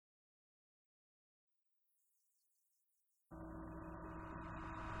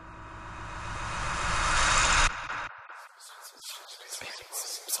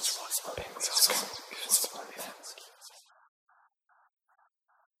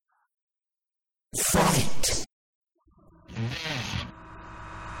Fight!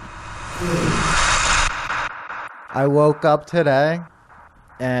 I woke up today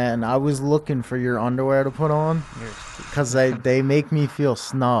and I was looking for your underwear to put on because they make me feel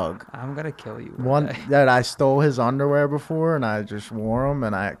snug. I'm gonna kill you. One that I stole his underwear before and I just wore them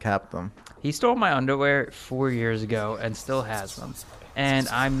and I kept them. He stole my underwear 4 years ago and still has them. And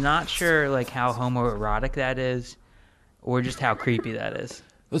I'm not sure like how homoerotic that is or just how creepy that is.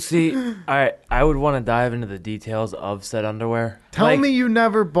 Well, see, I would want to dive into the details of said underwear. Tell me you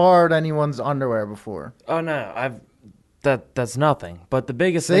never borrowed anyone's underwear before. Oh no, that's nothing. But the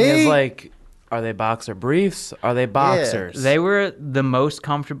biggest thing is like, are they boxer briefs? Are they boxers? Yeah. They were the most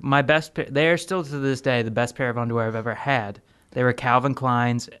comfortable. My best. They are still to this day the best pair of underwear I've ever had. They were Calvin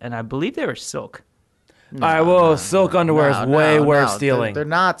Klein's, and I believe they were silk. Silk underwear is way worth stealing. They're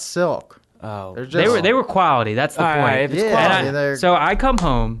not silk. Oh, they were quality. That's the point. Right, if it's quality, so I come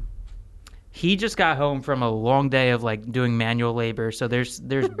home. He just got home from a long day of like doing manual labor. So there's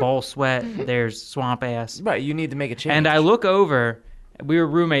ball sweat, there's swamp ass. Right, you need to make a change. And I look over. We were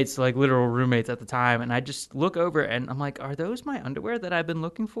roommates, like literal roommates at the time, and I just look over and I'm like, "Are those my underwear that I've been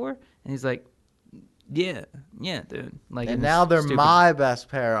looking for?" And he's like, "Yeah, dude." Like, and now they're my best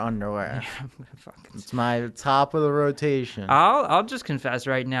pair of underwear. It's my top of the rotation. I'll just confess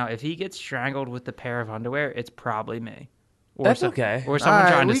right now, if he gets strangled with the pair of underwear, it's probably me. Or That's okay. Or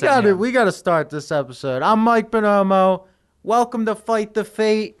someone trying to set me up. We gotta start this episode. I'm Mike Bonomo. Welcome to Fight the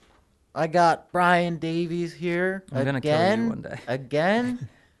Fate. I got Brian Davies here. I'm gonna kill you one day. Again.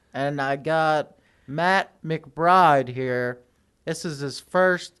 And I got Matt McBride here. This is his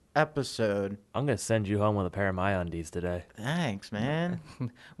first episode. I'm gonna send you home with a pair of MyUndies today. Thanks, man.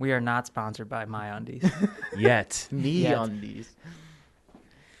 We are not sponsored by MyUndies. Yet. MeUndies.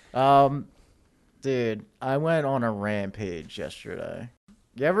 Dude, I went on a rampage yesterday.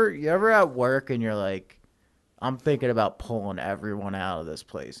 You ever at work and you're like, I'm thinking about pulling everyone out of this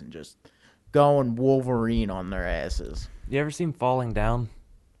place and just going Wolverine on their asses. You ever seen Falling Down?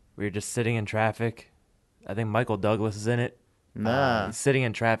 Where you're just sitting in traffic? I think Michael Douglas is in it. Nah. He's sitting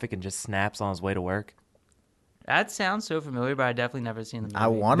in traffic and just snaps on his way to work. That sounds so familiar, but I definitely never seen the movie. I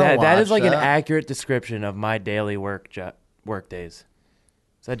want to watch that is like that. an accurate description of my daily work days.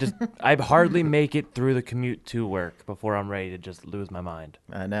 So I hardly make it through the commute to work before I'm ready to just lose my mind.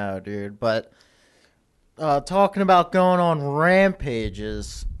 I know, dude. But talking about going on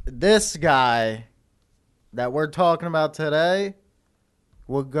rampages, this guy that we're talking about today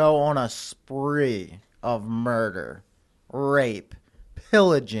will go on a spree of murder, rape,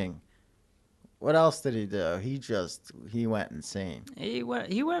 pillaging. What else did he do? He went insane. He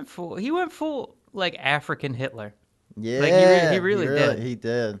went full like African Hitler. Yeah, like he really did. He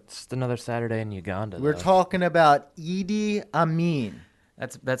did. Just another Saturday in Uganda. We're talking about Idi Amin.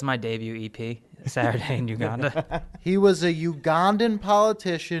 That's my debut EP, Saturday in Uganda. He was a Ugandan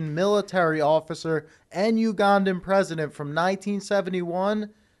politician, military officer, and Ugandan president from 1971 to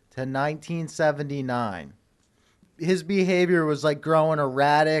 1979. His behavior was like growing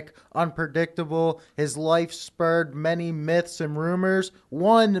erratic, unpredictable. His life spurred many myths and rumors,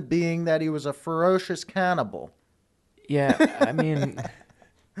 one being that he was a ferocious cannibal. Yeah, I mean...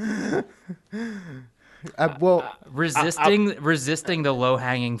 resisting the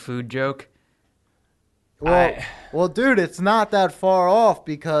low-hanging food joke. Well, dude, it's not that far off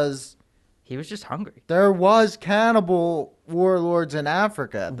because he was just hungry. There was cannibal warlords in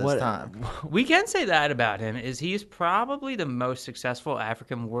Africa at this time. We can say that about him. Is he's probably the most successful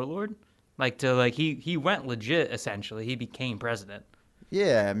African warlord? He went legit. Essentially, he became president.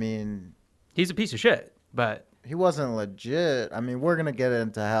 Yeah, I mean, he's a piece of shit, but. He wasn't legit. I mean, we're going to get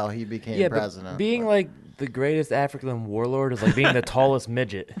into how he became president. But being like the greatest African warlord is like being the tallest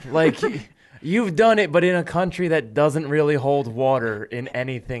midget. Like, you've done it, but in a country that doesn't really hold water in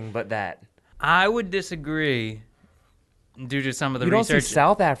anything but that. I would disagree due to some of the research. You don't research. see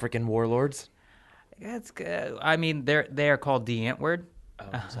South African warlords. That's good. I mean, they are called the Ant-word. Oh,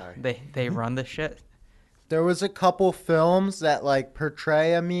 I'm sorry. They run the shit. There was a couple films that like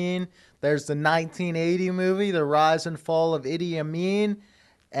portray Amin. There's the 1980 movie, The Rise and Fall of Idi Amin,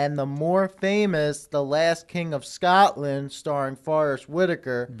 and the more famous, The Last King of Scotland, starring Forrest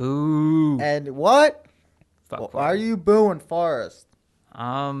Whitaker. Boo. And what? Fuck why are you booing Forrest?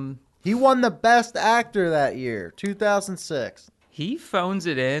 He won the Best Actor that year, 2006. He phones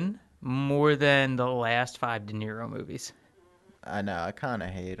it in more than the last 5 De Niro movies. I know, I kind of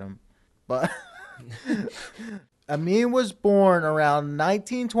hate him. But... Amin was born around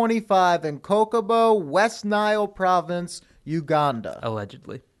 1925 in Kokobo, West Nile Province, Uganda.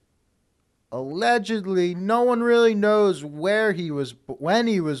 Allegedly. allegedly, no one really knows when he was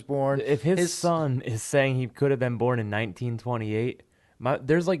born. If his son is saying he could have been born in 1928,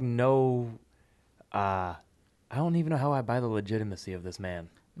 there's like no, I don't even know how I buy the legitimacy of this man.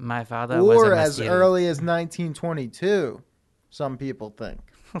 My father was a or as mosquito. early as 1922, some people think.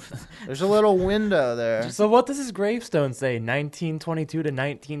 There's a little window there. So what does his gravestone say? 1922 to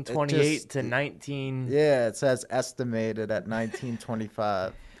 1928 just- to 19. Yeah, it says estimated at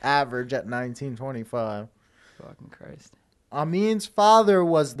 1925. Average at 1925. Fucking Christ. Amin's father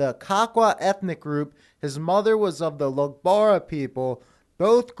was the Kakwa ethnic group. His mother was of the Lugbara people.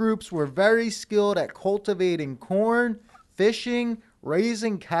 Both groups were very skilled at cultivating corn, fishing,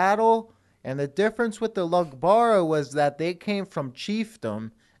 raising cattle, and the difference with the Lugbara was that they came from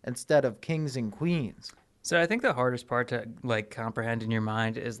chiefdom instead of kings and queens. So I think the hardest part to like comprehend in your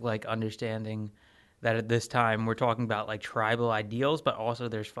mind is like understanding that at this time we're talking about like tribal ideals, but also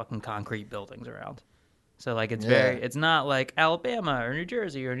there's fucking concrete buildings around. So like it's it's not like Alabama or New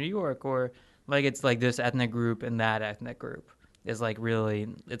Jersey or New York or like it's like this ethnic group and that ethnic group is like really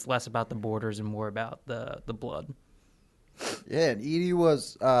it's less about the borders and more about the blood. Yeah, and Idi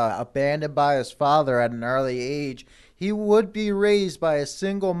was abandoned by his father at an early age. He would be raised by a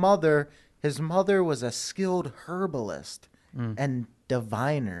single mother. His mother was a skilled herbalist and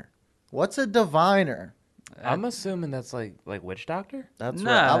diviner. What's a diviner? I'm assuming that's like witch doctor. That's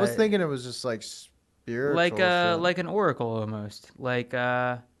Nah. right. I was thinking it was just like spiritual. Like an oracle almost, like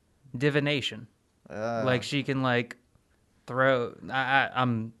divination. Like she can like throw.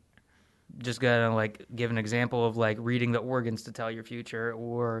 I'm just gonna like give an example of like reading the organs to tell your future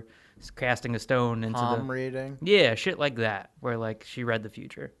or casting a stone into palm reading. Yeah, shit like that, where like she read the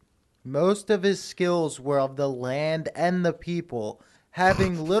future. Most of his skills were of the land and the people,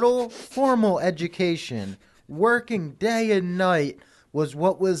 having little formal education, working day and night was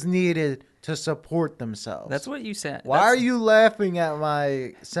what was needed to support themselves. That's what you said. Why are you laughing at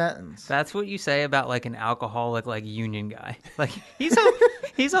my sentence? That's what you say about like an alcoholic like union guy. Like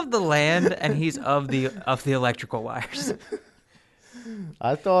he's of the land and he's of the electrical wires.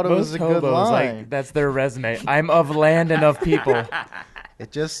 I thought it Most was a good hobos, line. like that's their resume. I'm of land and of people.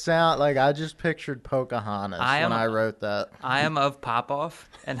 It just sound like I just pictured Pocahontas when I wrote that. I am of Popoff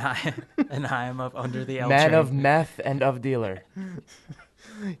and I am of under the L Man train. of meth and of dealer.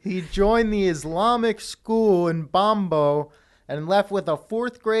 He joined the Islamic school in Bombo and left with a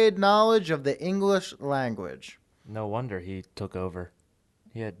 4th grade knowledge of the English language. No wonder he took over.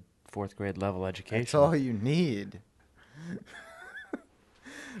 He had 4th grade level education. That's all you need.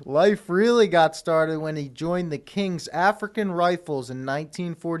 Life really got started when he joined the King's African Rifles in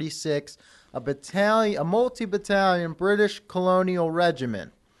 1946, a multi-battalion British colonial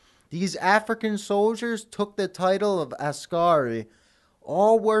regiment. These African soldiers took the title of Askari,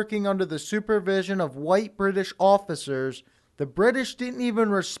 all working under the supervision of white British officers. The British didn't even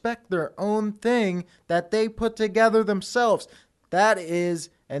respect their own thing that they put together themselves. That is,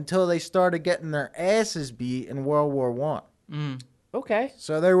 until they started getting their asses beat in World War I. Okay.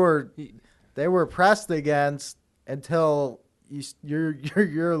 So they were pressed against until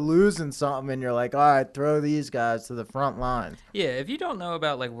you're losing something, and you're like, all right, throw these guys to the front lines. Yeah, if you don't know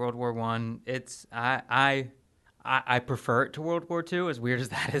about like World War One, it's I prefer it to World War II, as weird as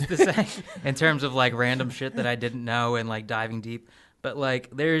that is to say, in terms of like random shit that I didn't know and like diving deep. But like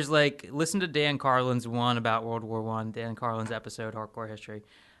there's like listen to Dan Carlin's one about World War One, Dan Carlin's episode Hardcore History.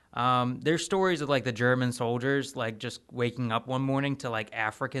 There's stories of like the German soldiers like just waking up one morning to like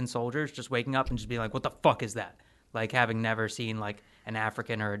African soldiers just waking up and just being like, what the fuck is that? Like having never seen like an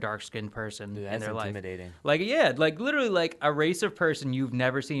African or a dark-skinned person Dude, in that's their life. intimidating. Like, yeah, like literally like a race of person you've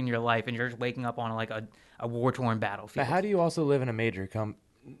never seen in your life and you're just waking up on like a war-torn battlefield. But how do you also live in a major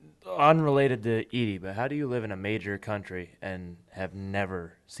unrelated to Edie, but how do you live in a major country and have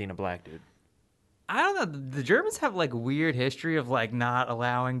never seen a black dude? I don't know. The Germans have like weird history of like not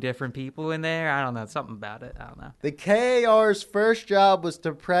allowing different people in there. I don't know. Something about it. I don't know. The KAR's first job was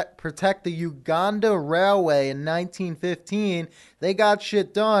to protect the Uganda Railway in 1915. They got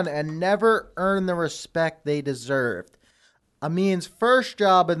shit done and never earned the respect they deserved. Amin's first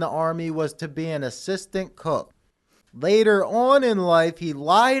job in the army was to be an assistant cook. Later on in life, he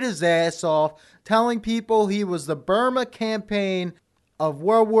lied his ass off, telling people he was the Burma campaign of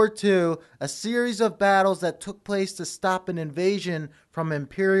World War II, a series of battles that took place to stop an invasion from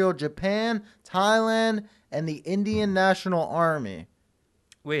Imperial Japan, Thailand, and the Indian National Army.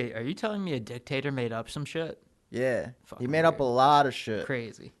 Wait, are you telling me a dictator made up some shit? Yeah, Fucking he made up a weird. lot of shit.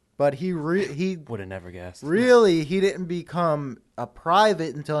 Crazy. But he Would have never guessed. really he didn't become a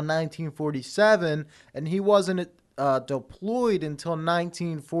private until 1947, and he wasn't deployed until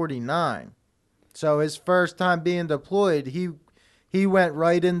 1949. So his first time being deployed, he went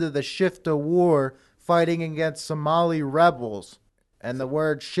right into the Shifta war fighting against Somali rebels. And the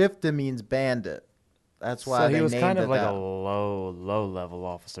word Shifta means bandit. That's So why he they was kind named of it like a that. low level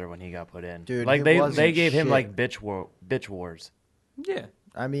officer when he got put in. Dude, Like he they wasn't gave him shit. like bitch wars. Yeah.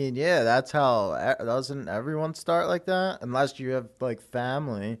 I mean, yeah, that's how doesn't everyone start like that? Unless you have like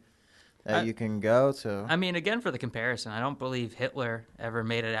family that I, you can go to. I mean, again, for the comparison, I don't believe Hitler ever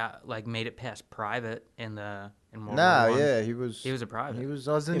made it out, like made it past private in World War No, One. yeah, He was a private. he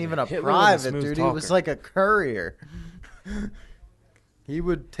wasn't Yeah, even but a Hitler was a private smooth dude. He was talker. like a courier. He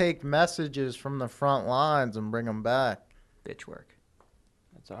would take messages from the front lines and bring them back Bitch work.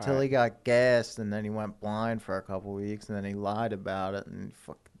 That's all till he right. got gassed, and then he went blind for a couple weeks, and then he lied about it and he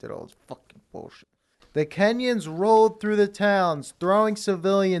fucking did all this fucking bullshit. The Kenyans rolled through the towns, throwing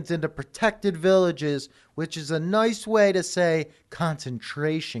civilians into protected villages, which is a nice way to say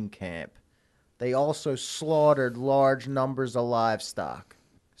concentration camp. They also slaughtered large numbers of livestock.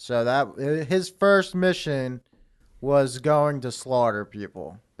 So that his first mission was going to slaughter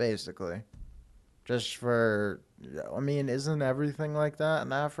people, basically. Just for, I mean, isn't everything like that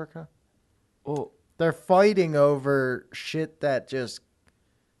in Africa? Well, They're fighting over shit that just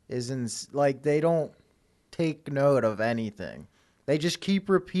isn't, like, they don't take note of anything. They just keep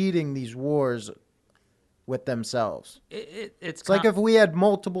repeating these wars with themselves. It's It's like if we had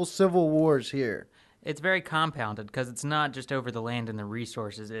multiple civil wars here. it's very compounded because it's not just over the land and the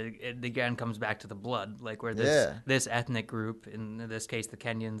resources. It again comes back to the blood, like where Yeah. this ethnic group, in this case the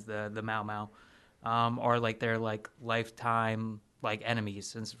Kenyans, the Mau Mau, are like they're like lifetime like enemies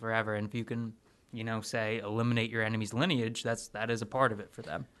since forever. And if you can, say eliminate your enemy's lineage, that is a part of it for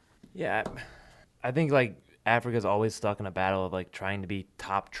them. yeah, I think like Africa's always stuck in a battle of like trying to be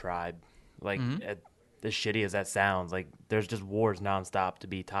top tribe. Like as shitty as that sounds, like there's just wars nonstop to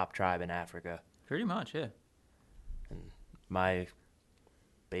be top tribe in Africa. Pretty much, yeah. My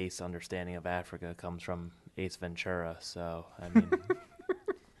base understanding of Africa comes from Ace Ventura, so I mean,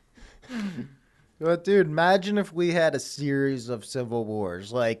 But dude, imagine if we had a series of civil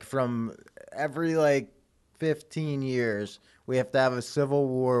wars, like from every like 15 years, we have to have a civil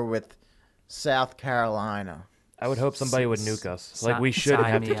war with South Carolina. I would hope somebody would nuke us. Like we Si- shouldn't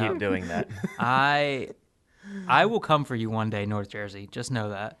sign have me to keep up. doing that. I will come for you one day, North Jersey. Just know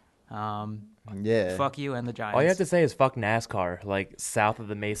that. Yeah. Fuck you and the Giants. All you have to say is fuck NASCAR, like south of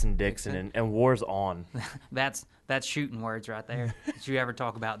the Mason-Dixon, and war's on. That's shooting words right there. Did you ever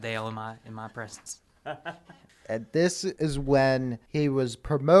talk about Dale in my presence? And this is when he was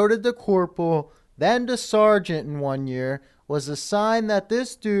promoted to corporal, then to sergeant in 1 year, was a sign that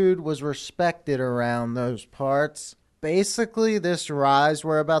this dude was respected around those parts. Basically, this rise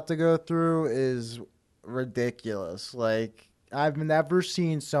we're about to go through is ridiculous. Like, I've never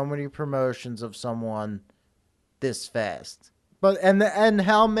seen so many promotions of someone this fast. But and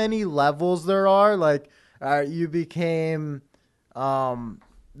how many levels there are? Like, you became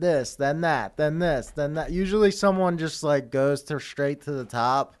this, then that, then this, then that. Usually, someone just like goes to straight to the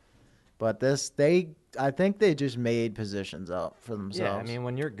top. But I think they just made positions up for themselves. Yeah, I mean,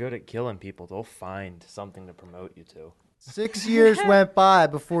 when you're good at killing people, they'll find something to promote you to. 6 years went by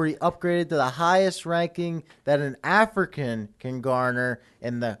before he upgraded to the highest ranking that an African can garner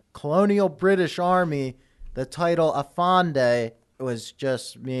in the colonial British Army. The title Afande was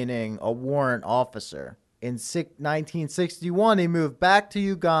just meaning a warrant officer. In 1961, he moved back to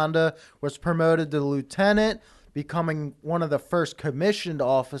Uganda, was promoted to lieutenant, becoming one of the first commissioned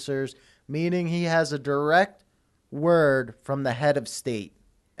officers, meaning he has a direct word from the head of state.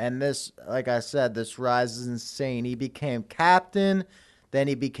 And this, like I said, this rise is insane. He became captain, then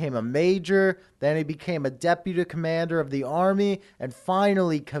he became a major, then he became a deputy commander of the army, and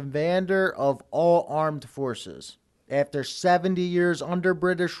finally commander of all armed forces. After 70 years under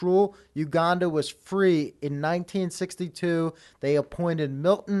British rule, Uganda was free. In 1962, they appointed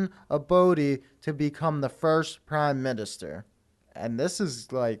Milton Obote to become the first prime minister. And this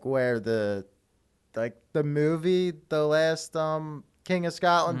is like where the movie, the last King of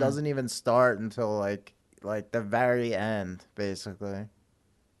Scotland, doesn't even start until like the very end, basically.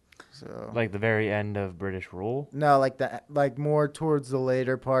 So Like the very end of British rule. no, like more towards the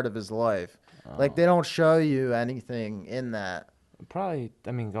later part of his life. Like they don't show you anything in that. Probably,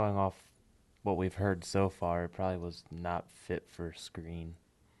 I mean, going off what we've heard so far, it probably was not fit for screen.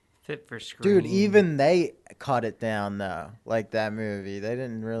 Fit for screen. Dude, even they cut it down though. Like that movie, they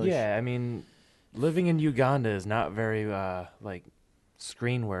didn't really. Yeah, I mean, living in Uganda is not very like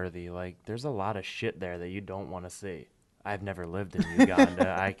screen worthy. Like, there's a lot of shit there that you don't want to see. I've never lived in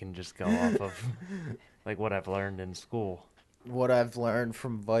Uganda. I can just go off of like what I've learned in school. What I've learned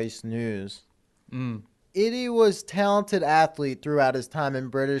from Vice News. Idi was talented athlete throughout his time in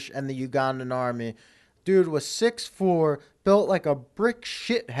British and the Ugandan army. Dude was 6'4", built like a brick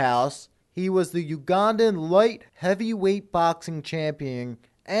shit house. He was the Ugandan light heavyweight boxing champion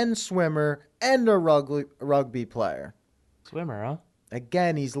and swimmer and a rugby player. Swimmer, huh?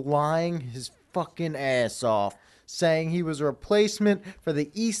 Again, he's lying his fucking ass off, saying he was a replacement for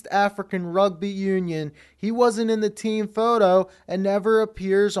the East African Rugby Union. He wasn't in the team photo and never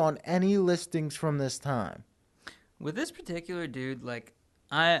appears on any listings from this time. With this particular dude, like,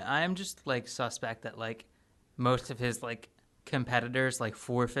 I'm just, like, suspect that, like, most of his, like, competitors, like,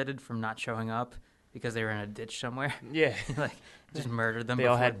 forfeited from not showing up because they were in a ditch somewhere. Yeah. Like, just murdered them. They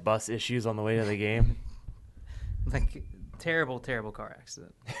all had bus issues on the way to the game. Like, terrible, terrible car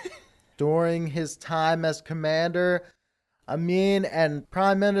accident. During his time as commander, Amin and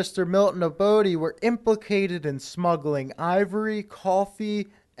Prime Minister Milton Obote were implicated in smuggling ivory, coffee,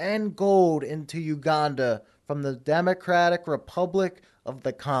 and gold into Uganda from the Democratic Republic of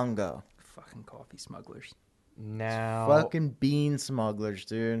the Congo. Fucking coffee smugglers. Now, Fucking bean smugglers,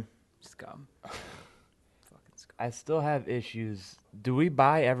 dude. Scum. Fucking scum. I still have issues. Do we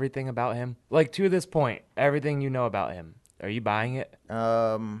buy everything about him? Like, to this point, everything you know about him. Are you buying it?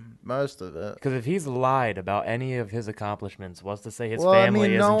 Most of it. Because if he's lied about any of his accomplishments, what's to say his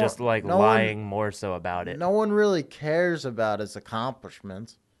family isn't just like lying more so about it? No one really cares about his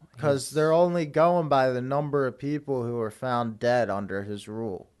accomplishments because they're only going by the number of people who were found dead under his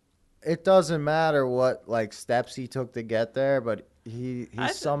rule. It doesn't matter what like steps he took to get there, but he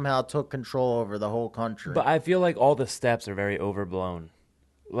somehow took control over the whole country. But I feel like all the steps are very overblown.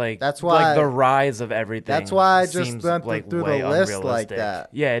 Like that's why like the rise of everything. That's why I just seems went like through way the list unrealistic. like that.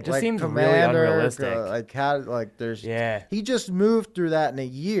 Yeah, it just like seems Commander, really unrealistic. He just moved through that in a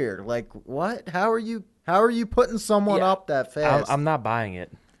year. Like what? How are you putting someone up that fast? I'm not buying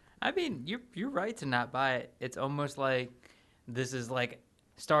it. I mean, you're right to not buy it. It's almost like this is like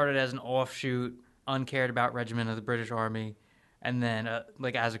started as an offshoot, uncared about regiment of the British Army, and then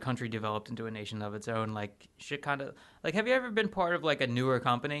like as a country developed into a nation of its own. Like shit, kind of like. Have you ever been part of like a newer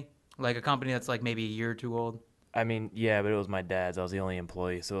company, like a company that's like maybe a year or two old? I mean, yeah, but it was my dad's. I was the only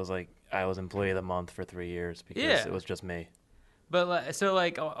employee, so it was like I was employee of the month for 3 years because it was just me. But so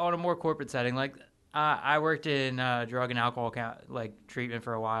like on a more corporate setting, like I worked in drug and alcohol like treatment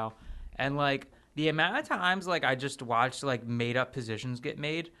for a while, and like the amount of times like I just watched like made up positions get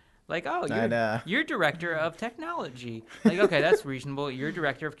made. Like, oh, you're director of technology. Like, okay, that's reasonable. You're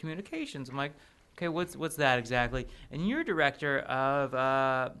director of communications. I'm like, okay, what's that exactly? And you're director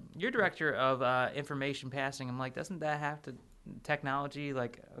of information passing. I'm like, doesn't that have to technology?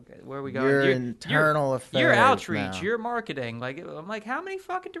 Like, okay, where are we going? Your internal affairs. Your outreach. Now. Your marketing. Like, I'm like, how many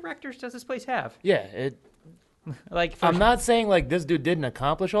fucking directors does this place have? Yeah, like, I'm not saying like this dude didn't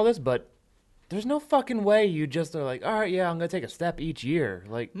accomplish all this, but there's no fucking way you just are like, all right, yeah, I'm going to take a step each year.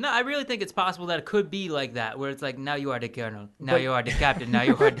 Like, no, I really think it's possible that it could be like that, where it's like, now you are the colonel, now you are the captain, now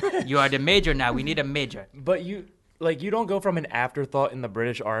you are the major now, we need a major. But you don't go from an afterthought in the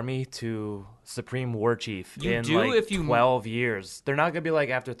British Army to Supreme War Chief in 12 years. They're not going to be like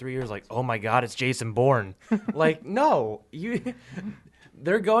after 3 years like, oh my God, it's Jason Bourne. Like, no,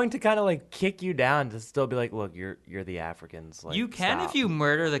 they're going to kind of like kick you down to still be like, look, you're the Africans. Like, you can stop. if you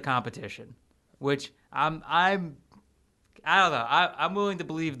murder the competition. Which I don't know. I'm willing to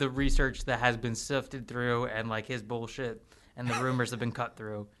believe the research that has been sifted through and like his bullshit and the rumors have been cut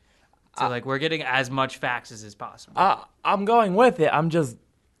through. So like we're getting as much facts as is possible. I'm going with it. I'm just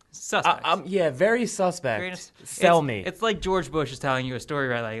suspect. Very suspect. Sell me. It's like George Bush is telling you a story,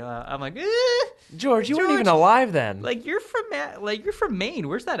 right? Like I'm like, George, you weren't even alive then. Like you're from Maine.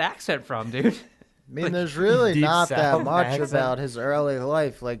 Where's that accent from, dude? I mean, there's really not that much accent. about his early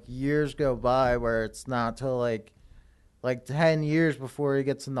life. Like, years go by where it's not till, like 10 years before he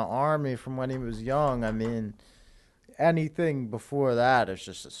gets in the army from when he was young. I mean, anything before that is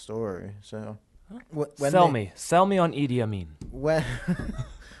just a story. So, Sell me on Idi Amin.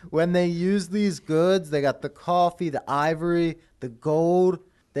 When they use these goods, they got the coffee, the ivory, the gold.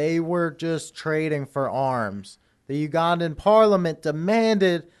 They were just trading for arms. The Ugandan parliament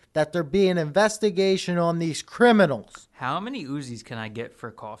demanded that there be an investigation on these criminals. How many Uzis can I get for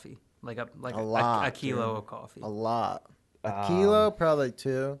coffee? Like a lot, a kilo of coffee. A lot. A kilo, probably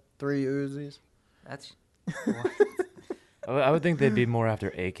 2, 3 Uzis. That's. I would think they'd be more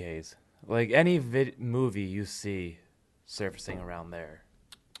after AKs. Like any movie you see surfacing around there,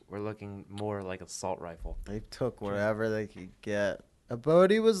 we're looking more like assault rifle. They took whatever they could get.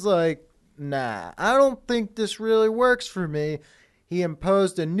 Obote was like, nah, I don't think this really works for me. He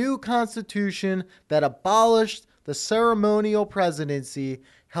imposed a new constitution that abolished the ceremonial presidency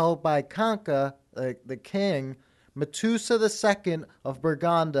held by Kanka the king, Matusa II of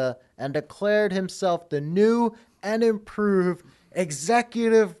Burganda, and declared himself the new and improved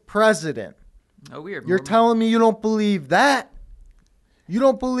executive president. Oh, weird. You're telling me you don't believe that? You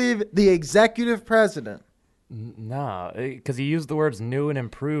don't believe the executive president? No, because he used the words new and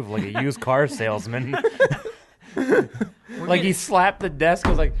improved like a used car salesman. Like he slapped the desk.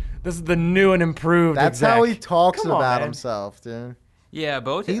 Was like, "This is the new and improved." That's exec." how he talks Come on, about man. himself, dude. Yeah,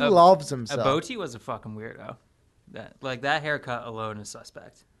 Aboti. He loves himself. Aboti was a fucking weirdo. That haircut alone is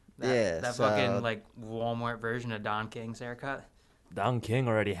suspect. That fucking like Walmart version of Don King's haircut. Don King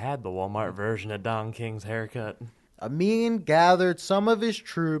already had the Walmart version of Don King's haircut. Amin gathered some of his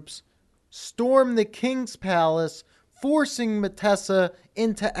troops, stormed the king's palace, forcing Mutesa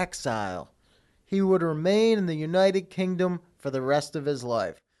into exile. He would remain in the United Kingdom for the rest of his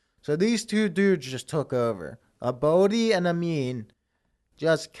life. So these two dudes just took over. Abodi and Amin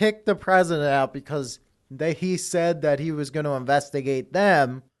just kicked the president out because he said that he was going to investigate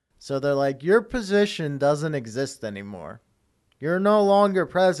them. So they're like, your position doesn't exist anymore. You're no longer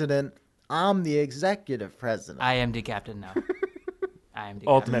president. I'm the executive president. I am the captain now. I am the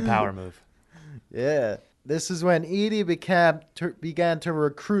Ultimate power move. Yeah. This is when Idi began to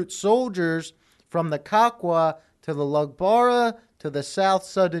recruit soldiers from the Kakwa to the Lugbara to the South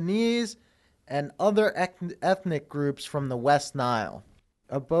Sudanese and other ethnic groups from the West Nile.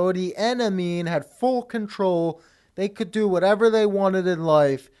 Abodi and Amin had full control. They could do whatever they wanted in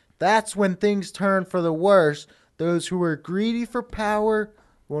life. That's when things turned for the worse. Those who are greedy for power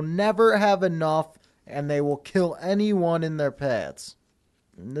will never have enough, and they will kill anyone in their paths.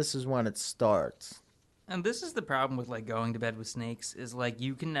 And this is when it starts. And this is the problem with like going to bed with snakes is like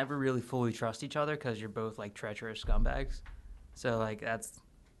you can never really fully trust each other because you're both like treacherous scumbags. So like that's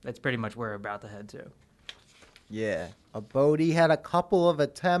pretty much where we're about to head to. Yeah. Abodi had a couple of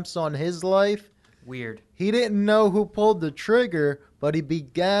attempts on his life. Weird. He didn't know who pulled the trigger, but he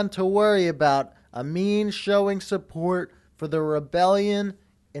began to worry about Amin showing support for the rebellion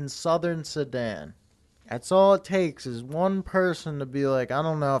in southern Sudan. That's all it takes is one person to be like, I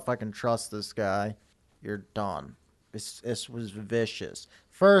don't know if I can trust this guy. You're done. This was vicious.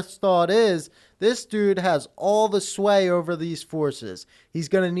 First thought is, this dude has all the sway over these forces. He's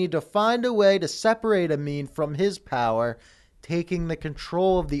going to need to find a way to separate Amin from his power, taking the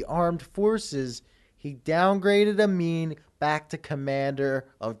control of the armed forces. He downgraded Amin back to commander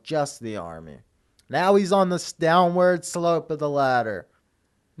of just the army. Now he's on this downward slope of the ladder.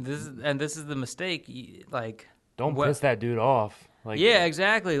 This is the mistake. Like, Don't piss that dude off. Like, yeah,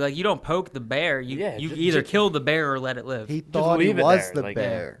 exactly. Like you don't poke the bear. You either kill the bear or let it live. He thought he leave it was there, the like,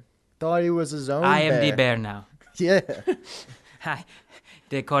 bear. Thought he was his own I bear. am the bear now. Yeah.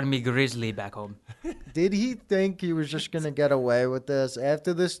 They call me Grizzly back home. Did he think he was just going to get away with this?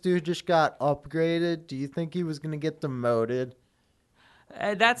 After this dude just got upgraded, do you think he was going to get demoted?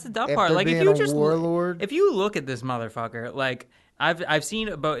 That's the dumb After part. Like if being you a just warlord? if you look at this motherfucker, like I've seen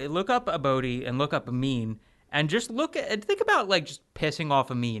look up Abodi and look up Amin and just think about like just pissing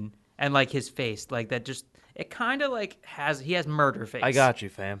off Amin and like his face like that. Just it kind of like he has murder face. I got you,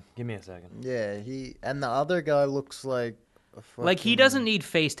 fam. Give me a second. Yeah, and the other guy looks like a fucking... Like he doesn't need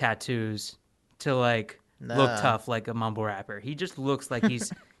face tattoos to like look tough like a mumble rapper. He just looks like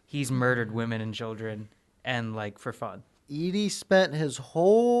he's murdered women and children and like for fun. Idi spent his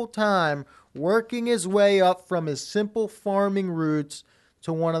whole time working his way up from his simple farming roots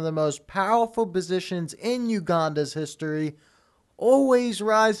to one of the most powerful positions in Uganda's history, always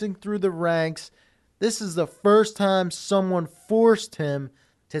rising through the ranks. This is the first time someone forced him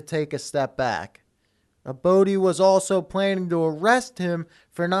to take a step back. Abodi was also planning to arrest him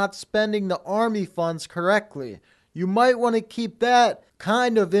for not spending the army funds correctly. You might want to keep that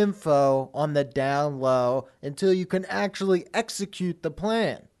kind of info on the down low until you can actually execute the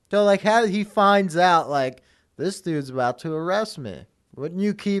plan. So, like, how he finds out, like, this dude's about to arrest me. Wouldn't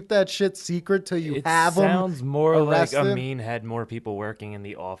you keep that shit secret till you have him? It sounds more like arrested? Amin had more people working in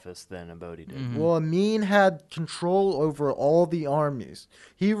the office than Abodi did. Mm-hmm. Well, Amin had control over all the armies.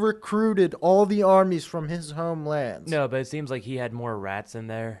 He recruited all the armies from his homelands. No, but it seems like he had more rats in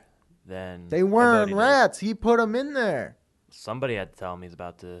there than They weren't Abodi did. rats. He put them in there. Somebody had to tell him he's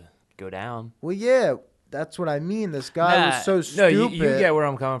about to go down. Well, yeah, that's what I mean. This guy was so No, stupid. you get where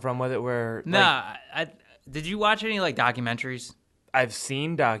I'm coming from with it. Where Nah, did you watch any like documentaries? I've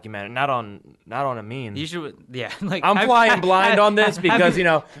seen documented, not on Amin. You should, yeah. Like I'm flying blind on this because I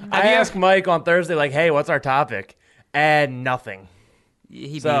you asked Mike on Thursday, like, "Hey, what's our topic?" And nothing.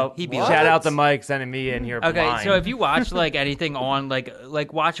 He So be shout out to Mike sending me in here. Okay, blind. so if you watch like anything on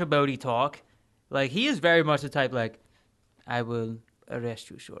like watch Abodi talk, like he is very much the type like, I will arrest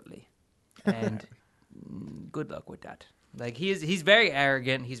you shortly. and good luck with that. Like he's very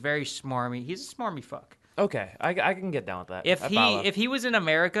arrogant. He's very smarmy. He's a smarmy fuck. Okay, I can get down with that. If he was in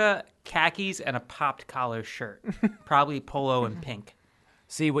America, khakis and a popped collar shirt, probably polo and pink.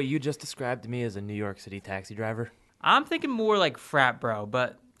 See, what you just described to me as a New York City taxi driver. I'm thinking more like frat bro,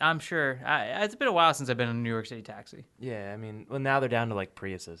 but I'm sure it's been a while since I've been in a New York City taxi. Yeah, I mean, well, now they're down to like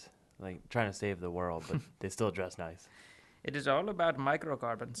Priuses, like trying to save the world, but they still dress nice. It is all about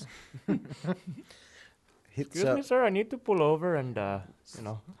microcarbons. Excuse me, sir. I need to pull over and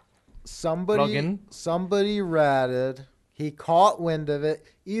plug in. Somebody ratted. He caught wind of it,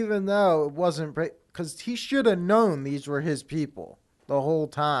 even though it wasn't, because he should have known these were his people the whole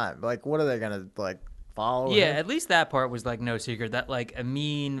time. Like, what are they gonna follow? Yeah, him? at least that part was no secret. That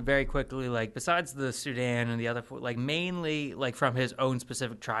Amin very quickly besides the Sudan and the other mainly from his own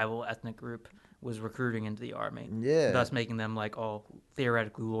specific tribal ethnic group was recruiting into the army. Yeah, thus making them all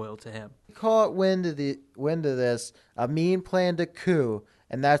theoretically loyal to him. Caught wind of this, Amin planned a coup,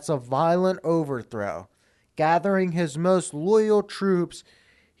 and that's a violent overthrow. Gathering his most loyal troops,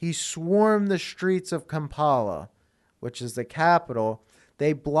 he swarmed the streets of Kampala, which is the capital.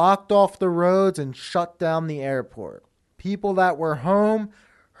 They blocked off the roads and shut down the airport. People that were home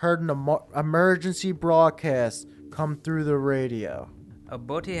heard an emergency broadcast come through the radio.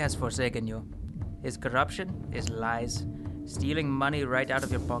 Obote has forsaken you. His corruption, his lies, stealing money right out of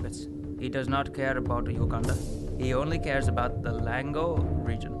your pockets. He does not care about Uganda. He only cares about the Lango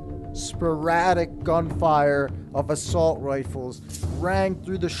region. Sporadic gunfire of assault rifles rang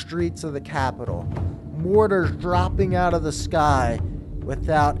through the streets of the capital. Mortars dropping out of the sky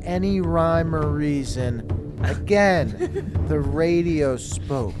without any rhyme or reason. Again, the radio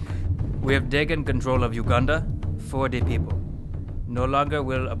spoke. We have taken control of Uganda for the people. No longer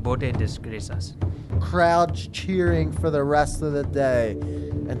will Obote disgrace us. Crowds cheering for the rest of the day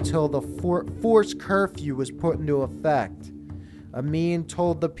until the forced curfew was put into effect. Amin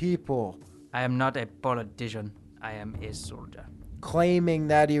told the people, I am not a politician. I am a soldier. Claiming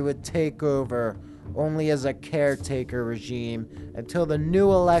that he would take over only as a caretaker regime until the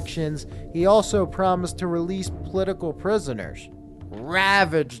new elections. He also promised to release political prisoners.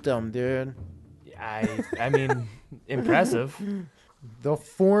 Ravaged them, dude. I mean, impressive. The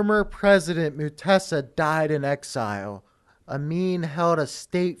former president Mutesa died in exile. Amin held a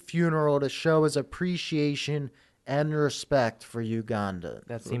state funeral to show his appreciation and respect for Uganda.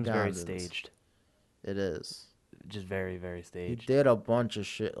 That seems very staged. It is. Just very, very staged. He did a bunch of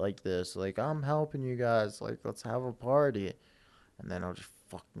shit like this. I'm helping you guys. Let's have a party. And then I'll just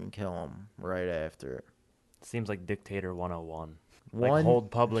fucking kill him right after it. Seems like Dictator 101.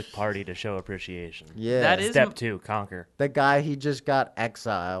 Hold public party to show appreciation. Yeah. That is Step 2, conquer. The guy, he just got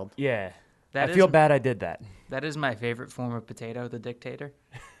exiled. Yeah. I feel bad I did that. That is my favorite form of potato, the dictator.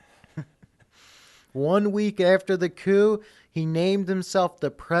 1 week after the coup, he named himself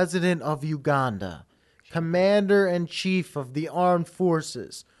the President of Uganda, Commander-in-Chief of the Armed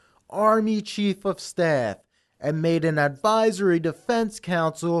Forces, Army Chief of Staff, and made an advisory defense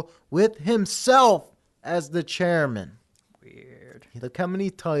council with himself as the chairman. Weird. Look how many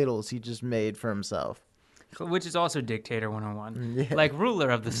titles he just made for himself. Which is also Dictator 101. Yeah. Ruler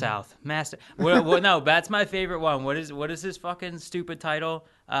of the South. Master. Well, no, that's my favorite one. What is his fucking stupid title?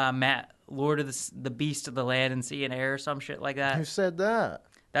 Lord of the Beast of the Land and Sea and Air or some shit like that. Who said that?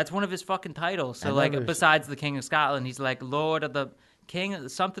 That's one of his fucking titles. So, besides the King of Scotland, he's Lord of the King,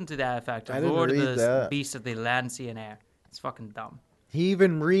 something to that effect. Lord of the Beast of the Land, Sea and Air. It's fucking dumb. He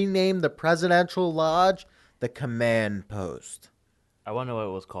even renamed the Presidential Lodge the Command Post. I want to know what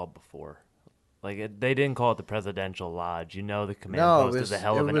it was called before. They didn't call it the Presidential Lodge. The Command Post is a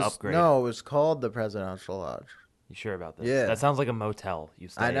hell of an upgrade. No, it was called the Presidential Lodge. You sure about this? Yeah. That sounds like a motel you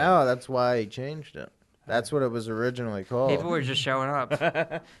stay I know. That's why he changed it. That's what it was originally called. People were just showing up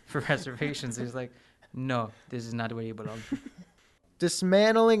for reservations. He's no, this is not where you belong.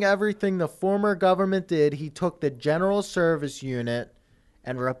 Dismantling everything the former government did, he took the General Service Unit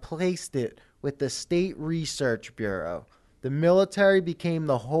and replaced it with the State Research Bureau. The military became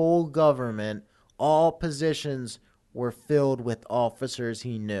the whole government. All positions were filled with officers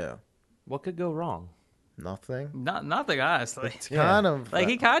he knew. What could go wrong? Nothing. Nothing, honestly. It's kind of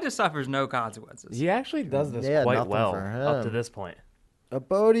he kind of suffers no consequences. He actually does this quite well up to this point.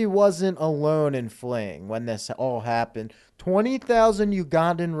 Obote wasn't alone in fleeing when this all happened. 20,000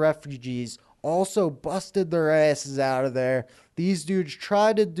 Ugandan refugees also busted their asses out of there. These dudes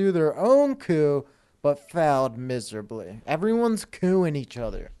tried to do their own coup, but failed miserably. Everyone's cooing each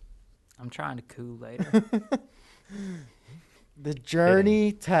other. I'm trying to coup later. The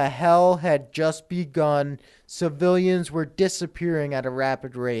journey to hell had just begun. Civilians were disappearing at a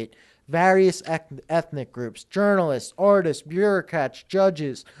rapid rate. Various ethnic groups, journalists, artists, bureaucrats,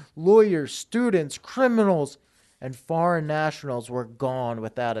 judges, lawyers, students, criminals, and foreign nationals were gone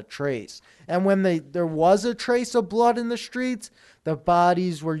without a trace. And when there was a trace of blood in the streets, the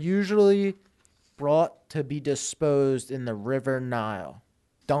bodies were usually brought to be disposed in the River Nile.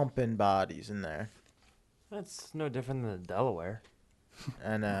 Dumping bodies in there. That's no different than the Delaware.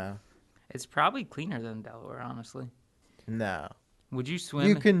 I know. It's probably cleaner than Delaware, honestly. No. Would you swim?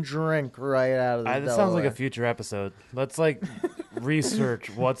 You can drink right out of the This Delaware. sounds like a future episode. Let's research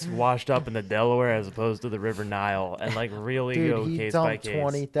what's washed up in the Delaware as opposed to the River Nile, and really Dude, go he case by dumped case.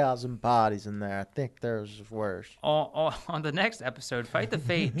 20,000 bodies in there. I think there's worse. On the next episode, Fight the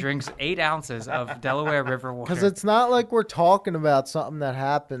Fate drinks 8 ounces of Delaware River water. Because it's not like we're talking about something that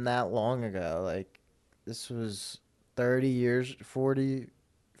happened that long ago. Like, this was 30 years, 40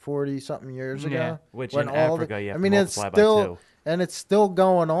 something years ago. Yeah. Which when in all Africa, you have I mean, to it's multiply still, by 2. and it's still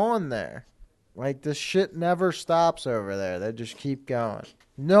going on there. Like, this shit never stops over there. They just keep going.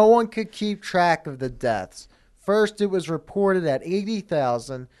 No one could keep track of the deaths. First, it was reported at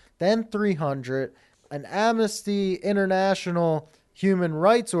 80,000, then 300. An Amnesty International human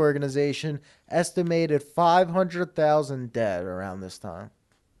rights organization estimated 500,000 dead around this time.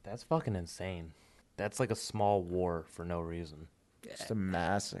 That's fucking insane. That's like a small war for no reason. Just a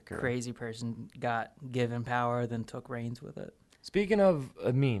massacre. Crazy person got given power, then took reins with it. Speaking of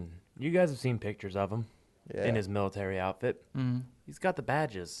Amin, you guys have seen pictures of him Yeah. in his military outfit. Mm. He's got the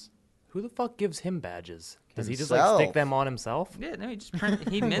badges. Who the fuck gives him badges? Does he just Himself. stick them on himself? Yeah, no, he just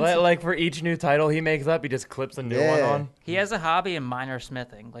he mints. Like for each new title he makes up, he just clips a new one Yeah. on. He has a hobby in minor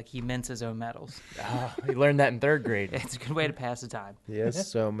smithing. Like, he mints his own metals. He learned that in 3rd grade. It's a good way to pass the time. He has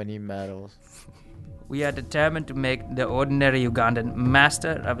so many medals. We are determined to make the ordinary Ugandan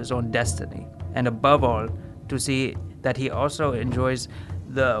master of his own destiny, and above all, to see that he also enjoys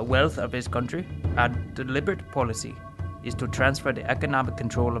the wealth of his country. Our deliberate policy is to transfer the economic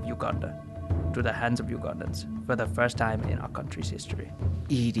control of Uganda to the hands of Ugandans for the first time in our country's history.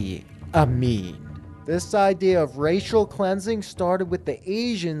 Idi Amin. This idea of racial cleansing started with the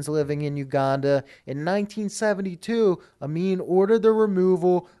Asians living in Uganda. In 1972, Amin ordered the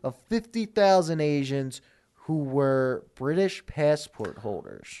removal of 50,000 Asians who were British passport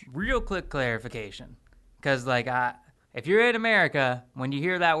holders. Real quick clarification, because if you're in America, when you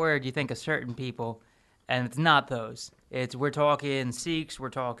hear that word, you think of certain people, and it's not those. We're talking Sikhs, we're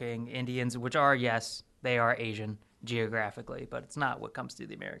talking Indians, which are, yes, they are Asian geographically, but it's not what comes to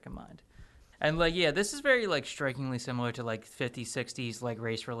the American mind. And this is very strikingly similar to 50s, 60s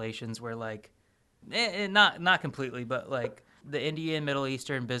race relations where not completely, but the Indian, Middle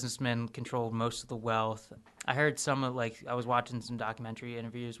Eastern businessmen controlled most of the wealth. I heard some of I was watching some documentary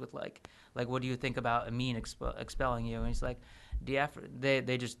interviews with what do you think about Amin expelling you? And he's like, they're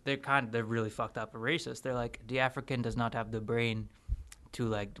really fucked up and racist. They're like, the African does not have the brain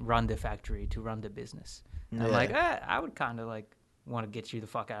to run the factory, to run the business. And I'm like, I would kind of want to get you the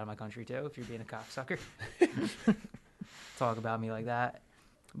fuck out of my country too if you're being a cocksucker. Talk about me like that.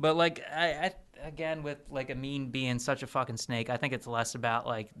 But I again with Amin being such a fucking snake, I think it's less about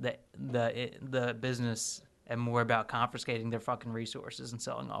the business and more about confiscating their fucking resources and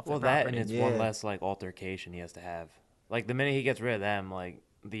selling off their That property. and it's one less altercation he has to have. The minute he gets rid of them,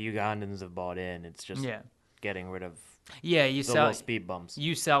 the Ugandans have bought in. It's just getting rid of you the sell little speed bumps.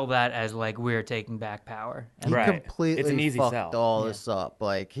 You sell that as we're taking back power. He Right. completely It's an easy fucked sell. all this up.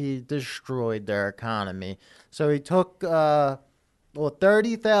 He destroyed their economy. So he took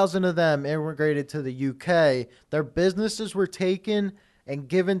 30,000 of them immigrated to the UK. Their businesses were taken and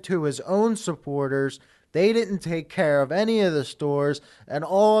given to his own supporters. They didn't take care of any of the stores, and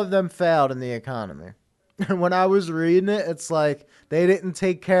all of them failed in the economy. And when I was reading it, it's they didn't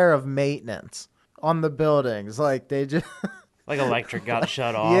take care of maintenance on the buildings. They just... Electric got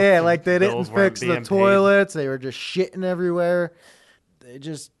shut off. Yeah, and they didn't bills weren't fix the being paid. toilets. They were just shitting everywhere. They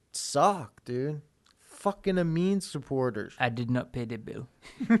just suck, dude. Fucking Amin supporters. I did not pay the bill.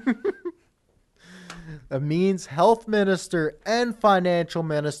 Amin's health minister and financial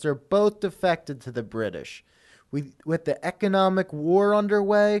minister both defected to the British. With the economic war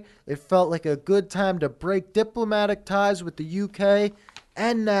underway, it felt like a good time to break diplomatic ties with the UK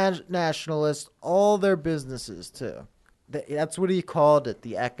and nationalists, all their businesses too. That's what he called it,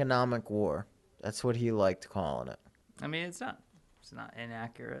 the economic war. That's what he liked calling it. I mean, it's not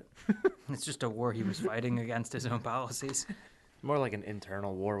inaccurate. It's just a war he was fighting against his own policies. More like an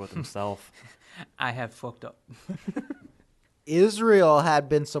internal war with himself. I have fucked up. Israel had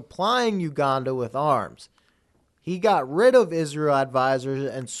been supplying Uganda with arms. He got rid of Israel advisors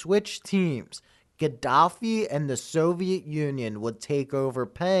and switched teams, Gaddafi and the Soviet Union would take over,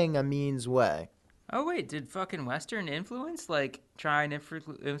 paying Amin's way. Oh wait, did fucking Western influence like try and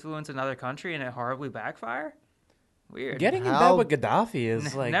influence another country and it horribly backfire? Weird. Getting in bed How- with Gaddafi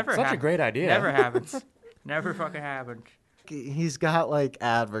is like Never such a great idea. Never happens. Never fucking happens. He's got like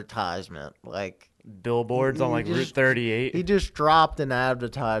advertisement, like Billboards on like Route 38. he just dropped an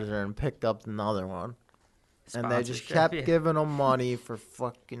advertiser and picked up another one, and they just Sponsorship, kept yeah. giving him money for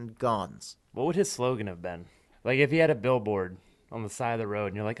fucking guns. What would his slogan have been? Like if he had a billboard on the side of the road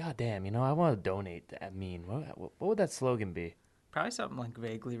and you're like, oh damn, I want to donate to Amin. What would that slogan be? Probably something like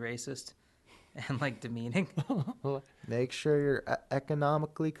vaguely racist and like demeaning. Make sure you're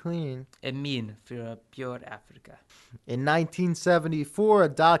economically clean. Amin for pure Africa. In 1974, a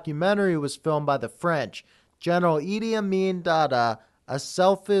documentary was filmed by the French. General Idi Amin Dada, a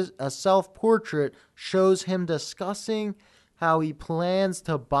self-portrait, shows him discussing how he plans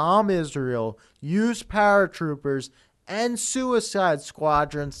to bomb Israel, use paratroopers, and suicide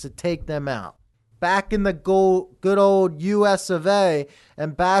squadrons to take them out. Back in the good old US of A,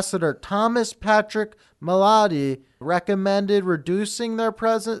 Ambassador Thomas Patrick Maladi recommended reducing their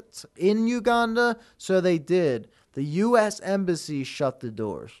presence in Uganda, so they did. The U.S. Embassy shut the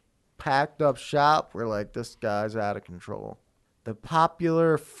doors. Packed up shop. We're like, this guy's out of control. The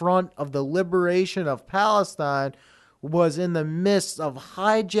Popular Front of the Liberation of Palestine was in the midst of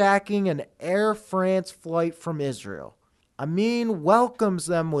hijacking an Air France flight from Israel. Amin welcomes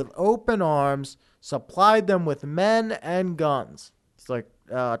them with open arms, supplied them with men and guns. It's like,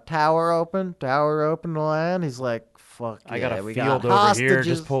 tower open to land. He's like, fuck yeah, I got a we field got over hostages. here.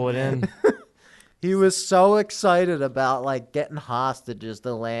 Just pull it in. He was so excited about like getting hostages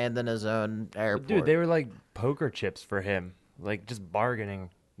to land in his own airport. Dude, they were like poker chips for him. Like just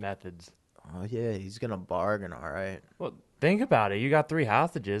bargaining methods. Oh yeah, he's gonna bargain, all right. Well, think about it. You got 3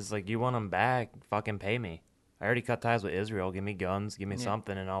 hostages. Like, you want them back, fucking pay me. I already cut ties with Israel. Give me guns, give me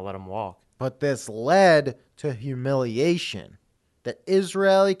something, and I'll let them walk. But this led to humiliation. The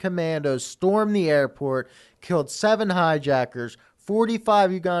Israeli commandos stormed the airport, killed 7 hijackers,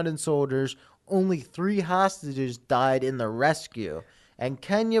 45 Ugandan soldiers. Only 3 hostages died in the rescue. And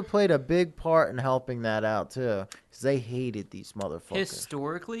Kenya played a big part in helping that out, too. Because they hated these motherfuckers.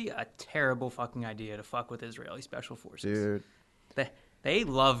 Historically, a terrible fucking idea to fuck with Israeli special forces. Dude, They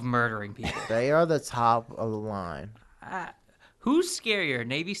love murdering people. they are the top of the line. Who's scarier,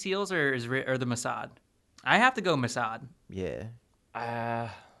 Navy SEALs or the Mossad? I have to go Mossad. Yeah.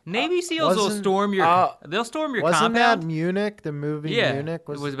 Navy SEALs will wasn't- storm your. They'll storm your Wasn't compound. that Munich? The movie Yeah, Munich?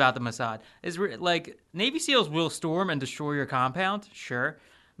 it was about the Mossad. Like Navy SEALs will storm and destroy your compound, sure,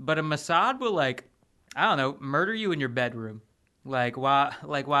 but a Mossad will I don't know, murder you in your bedroom, while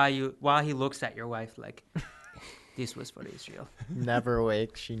he looks at your wife like, this was for Israel. Never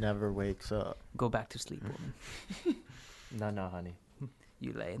wakes. She never wakes up. Go back to sleep, woman. No, honey.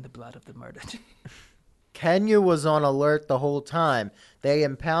 You lay in the blood of the murdered. Kenya was on alert the whole time. They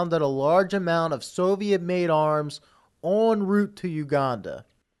impounded a large amount of Soviet-made arms en route to Uganda.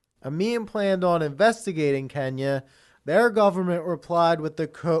 Amin planned on investigating Kenya. Their government replied with the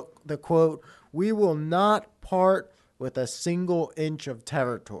quote, "We will not part with a single inch of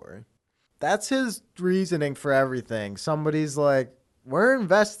territory." That's his reasoning for everything. Somebody's like, we're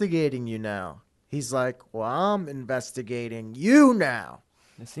investigating you now. He's like, well, I'm investigating you now.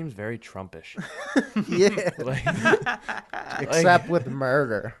 It seems very Trumpish. Yeah. Except with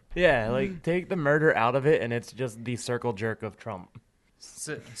murder. Yeah, like take the murder out of it and it's just the circle jerk of Trump.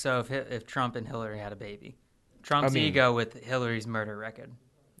 So if Trump and Hillary had a baby, Trump's ego with Hillary's murder record.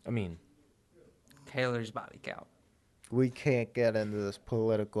 Hillary's body count. We can't get into this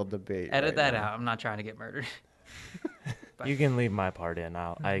political debate. Edit that out. I'm not trying to get murdered. You can leave my part in.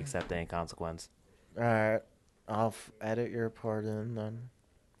 I accept any consequence. All right. I'll edit your part in then.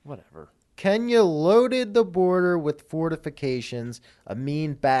 Whatever. Kenya loaded the border with fortifications.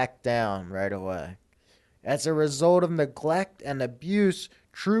 Amin backed down right away. As a result of neglect and abuse,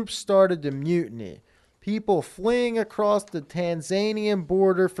 troops started to mutiny. People fleeing across the Tanzanian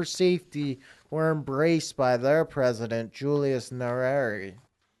border for safety were embraced by their president, Julius Nyerere.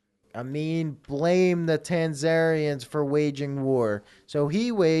 Amin blamed the Tanzanians for waging war, so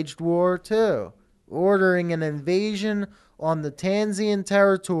he waged war too. Ordering an invasion on the Tanzanian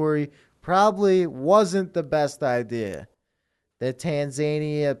territory probably wasn't the best idea. The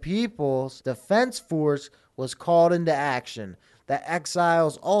Tanzania People's Defense Force was called into action. The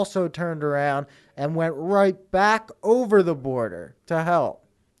exiles also turned around and went right back over the border to help.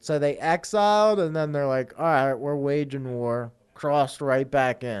 So they exiled and then they're like, all right, we're waging war. Crossed right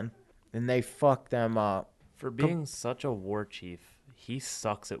back in. And they fucked them up. For being such a war chief, he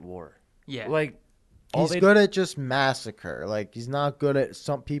sucks at war. Yeah. Like, He's good at just massacre. Like, he's not good at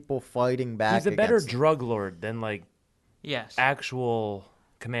some people fighting back. He's a better against drug lord than like Yes. actual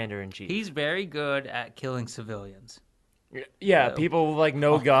commander in chief. He's very good at killing civilians. Yeah, people with like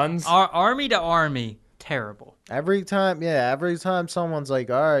no guns. Army to army, terrible. Every time someone's like,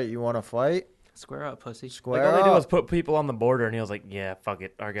 all right, you want to fight? Square up, pussy. Square Like all they up. did was put people on the border, and he was like, "Yeah, fuck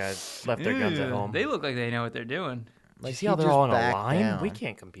it, our guys left their guns at home." They look like they know what they're doing. You Like, see he how they're just all in a backed line? down. We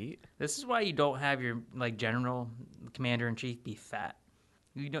can't compete. This is why you don't have your like general commander in chief be fat.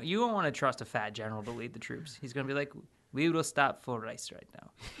 You don't want to trust a fat general to lead the troops. He's gonna be like, we will stop for rice right now.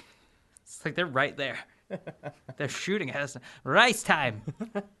 It's like they're right there. They're shooting at us. Rice time.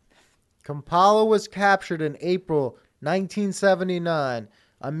 Kampala was captured in April 1979.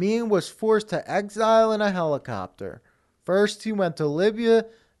 Amin was forced to exile in a helicopter. First, he went to Libya,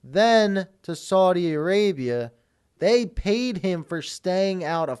 then to Saudi Arabia. They paid him for staying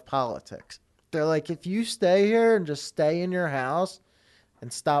out of politics. They're like, if you stay here and just stay in your house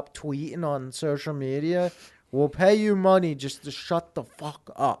and stop tweeting on social media, we'll pay you money just to shut the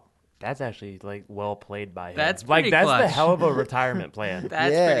fuck up. That's actually like well played by him. That's like pretty that's the clutch. hell of a retirement plan.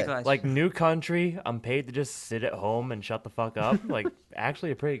 That's Yeah. pretty clutch. Like new country, I'm paid to just sit at home and shut the fuck up. Like actually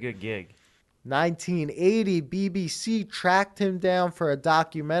a pretty good gig. 1980, BBC tracked him down for a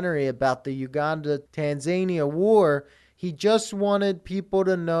documentary about the Uganda-Tanzania war. He just wanted people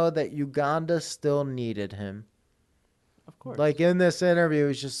to know that Uganda still needed him. Of course. Like in this interview,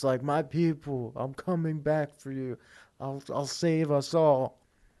 he's just like, "My people, I'm coming back for you. I'll save us all."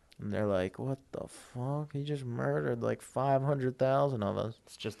 And they're like, "What the fuck? He just murdered like 500,000 of us."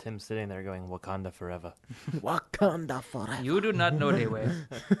 It's just him sitting there going Wakanda forever. Wakanda forever. you do not know the way.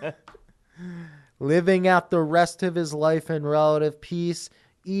 Living out the rest of his life in relative peace,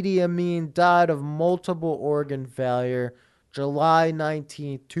 Idi Amin died of multiple organ failure July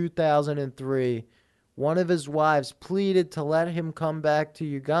 19, 2003. One of his wives pleaded to let him come back to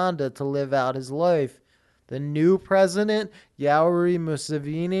Uganda to live out his life. The new president, Yoweri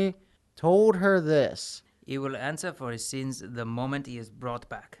Museveni, told her this. He will answer for his sins the moment he is brought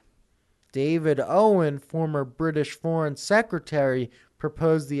back. David Owen, former British Foreign Secretary,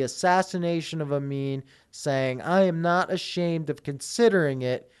 proposed the assassination of Amin, saying, "I am not ashamed of considering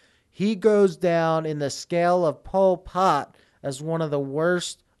it." He goes down in the scale of Pol Pot as one of the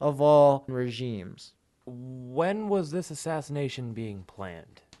worst of all regimes. When was this assassination being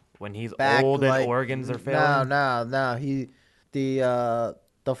planned? When he's Back, old like, and organs are failing? No.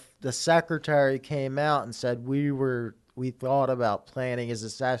 The secretary came out and said we thought about planning his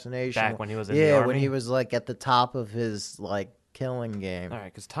assassination. Back when he was in the when army? he was like at the top of his like killing game. All right,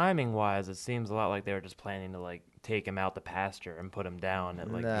 because timing-wise, it seems a lot like they were just planning to like take him out the pasture and put him down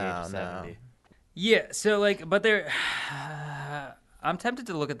at like the age of 70. Yeah, so like, but they're. I'm tempted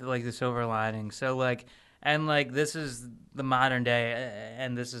to look at the silver lining. So like, and like this is the modern day,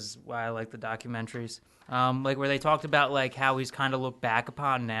 and this is why I like the documentaries. Like where they talked about like how he's kind of looked back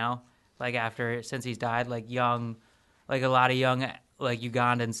upon now, like since he's died, like young, like a lot of young like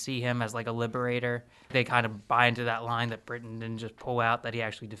Ugandans see him as like a liberator. They kind of buy into that line that Britain didn't just pull out, that he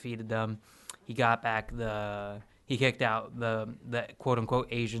actually defeated them. He got back he kicked out the quote unquote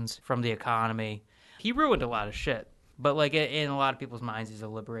Asians from the economy. He ruined a lot of shit. But like in a lot of people's minds, he's a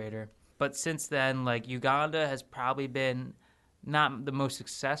liberator. But since then, like Uganda has probably been not the most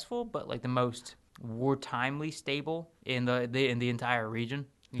successful, but like the most wartimely stable in the entire region.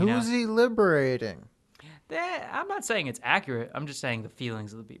 Who's he liberating? I'm not saying it's accurate. I'm just saying the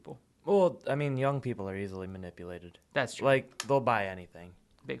feelings of the people. Well, I mean, young people are easily manipulated. That's true. Like, they'll buy anything.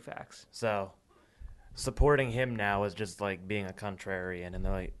 Big facts. So, supporting him now is just like being a contrarian, and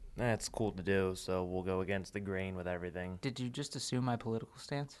they're like, it's cool to do, so we'll go against the grain with everything. Did you just assume my political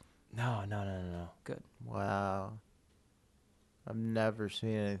stance? No. Good. Wow. I've never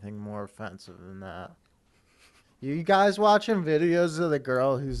seen anything more offensive than that. You guys watching videos of the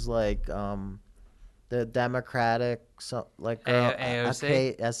girl who's like the Democratic like girl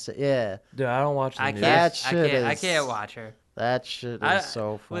AOC? yeah. Dude, I don't watch the I news. I can't watch her. That shit is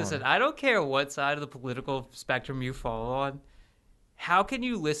so funny. Listen, I don't care what side of the political spectrum you fall on. How can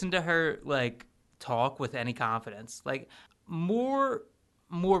you listen to her like talk with any confidence? Like more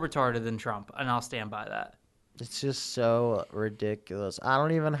retarded than Trump, and I'll stand by that. It's just so ridiculous. I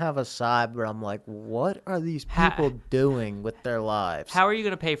don't even have a side, but I'm like, what are these people doing with their lives? How are you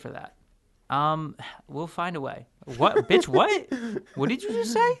going to pay for that? We'll find a way. What, bitch? What? What did you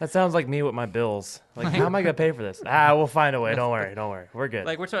just say? That sounds like me with my bills. Like, how am I gonna pay for this? We'll find a way. Don't worry. We're good.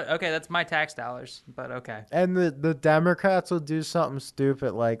 Like we're talking. Okay, that's my tax dollars. But okay. And the Democrats will do something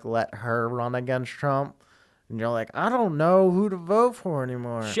stupid like let her run against Trump. And you're like, I don't know who to vote for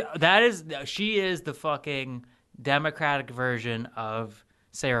anymore. She is the fucking Democratic version of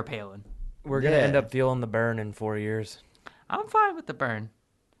Sarah Palin. We're gonna end up feeling the burn in 4 years. I'm fine with the burn.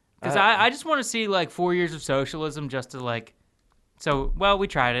 Because I just want to see, like, 4 years of socialism just to, like... So, well, we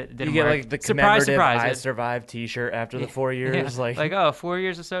tried it. It didn't You get, work. like, the Surprise, commemorative surprise. I survived t-shirt after the 4 years. Yeah. Like, 4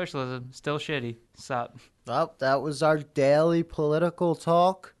 years of socialism. Still shitty. Sup? Well, that was our daily political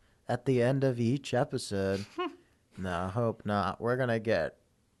talk at the end of each episode. No, I hope not. We're going to get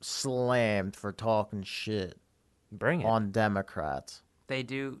slammed for talking shit Bring it. on Democrats. They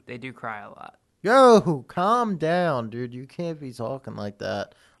do cry a lot. Yo, calm down, dude. You can't be talking like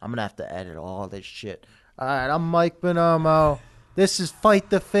that. I'm going to have to edit all this shit. All right, I'm Mike Bonomo. This is Fight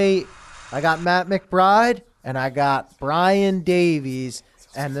the Fate. I got Matt McBride, and I got Brian Davies,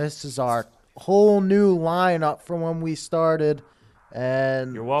 and this is our whole new lineup from when we started.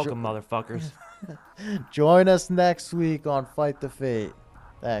 And You're welcome, motherfuckers. join us next week on Fight the Fate.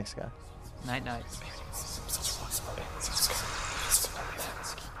 Thanks, guys. Night.